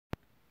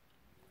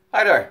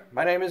Hi there,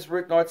 my name is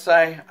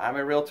Ruud. I'm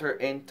a realtor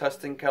in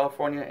Tustin,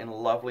 California in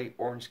lovely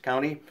Orange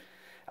County.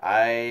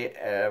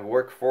 I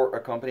work for a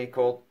company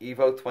called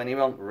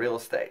Evo21 Real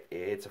Estate.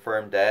 It's a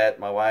firm that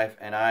my wife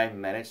and I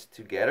managed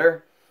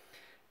together.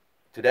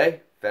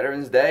 Today,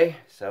 Veterans Day,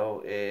 so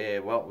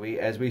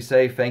as we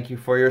say, thank you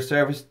for your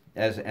service,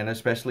 and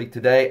especially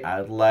today,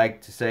 I'd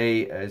like to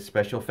say a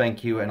special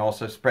thank you and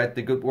also spread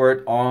the good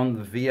word on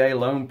the VA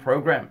loan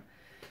program.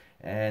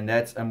 And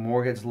that's a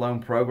mortgage loan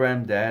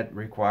program that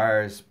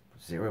requires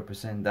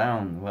 0%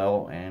 down.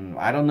 Well, and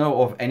I don't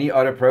know of any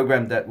other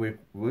program that would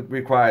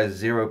require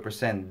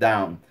 0%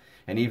 down.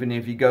 And even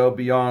if you go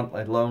beyond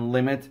a loan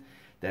limit,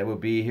 that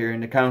would be here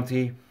in the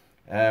county,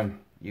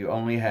 you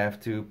only have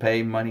to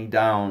pay money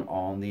down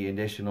on the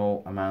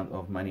additional amount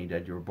of money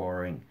that you're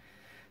borrowing.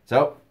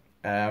 So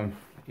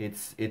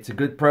it's a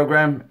good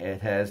program.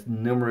 It has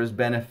numerous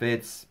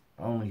benefits.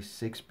 Only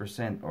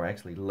 6%, or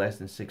actually less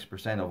than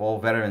 6% of all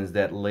veterans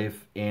that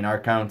live in our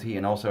county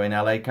and also in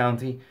LA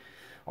County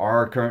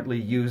are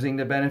currently using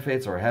the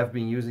benefits or have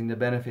been using the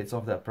benefits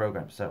of that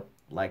program. So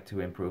I'd like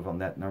to improve on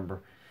that number.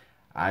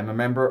 I'm a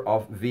member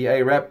of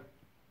VA Rep,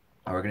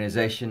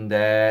 organization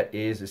that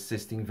is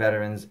assisting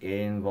veterans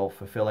in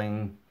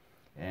fulfilling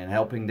and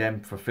helping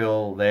them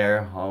fulfill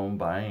their home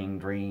buying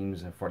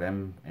dreams for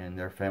them and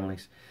their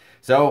families.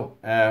 So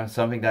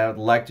something that I would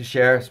like to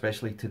share,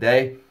 especially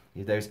today.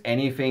 If there's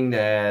anything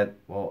that,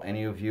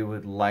 any of you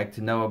would like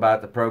to know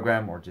about the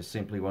program or just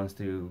simply wants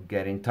to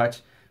get in touch,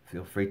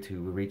 feel free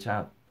to reach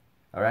out.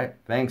 All right,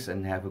 thanks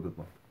and have a good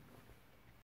one.